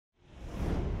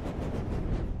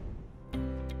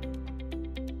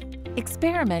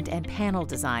Experiment and panel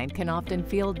design can often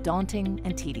feel daunting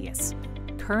and tedious.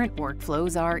 Current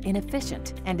workflows are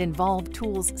inefficient and involve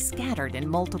tools scattered in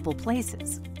multiple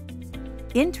places.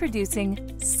 Introducing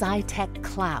Cytek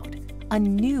Cloud, a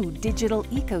new digital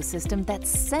ecosystem that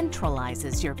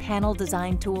centralizes your panel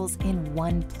design tools in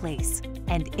one place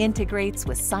and integrates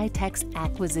with Cytek's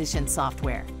acquisition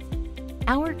software.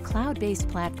 Our cloud-based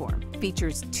platform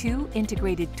features 2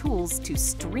 integrated tools to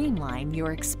streamline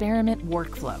your experiment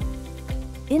workflow.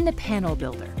 In the Panel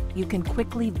Builder, you can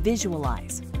quickly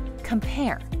visualize,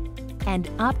 compare, and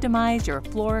optimize your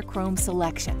fluorochrome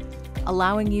selection,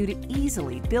 allowing you to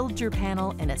easily build your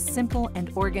panel in a simple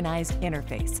and organized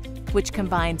interface, which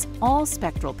combines all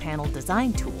spectral panel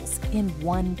design tools in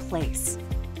one place.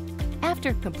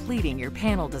 After completing your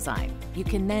panel design, you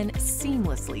can then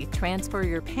seamlessly transfer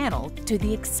your panel to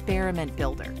the Experiment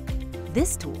Builder.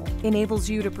 This tool enables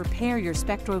you to prepare your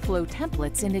SpectroFlow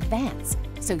templates in advance,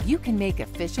 so you can make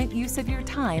efficient use of your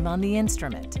time on the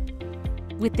instrument.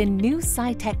 With the new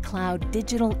Cytek Cloud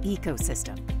digital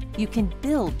ecosystem, you can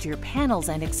build your panels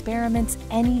and experiments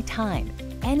anytime,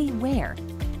 anywhere,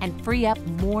 and free up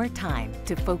more time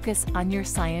to focus on your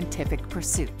scientific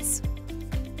pursuits.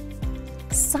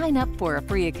 Sign up for a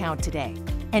free account today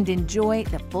and enjoy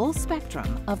the full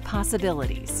spectrum of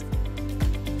possibilities.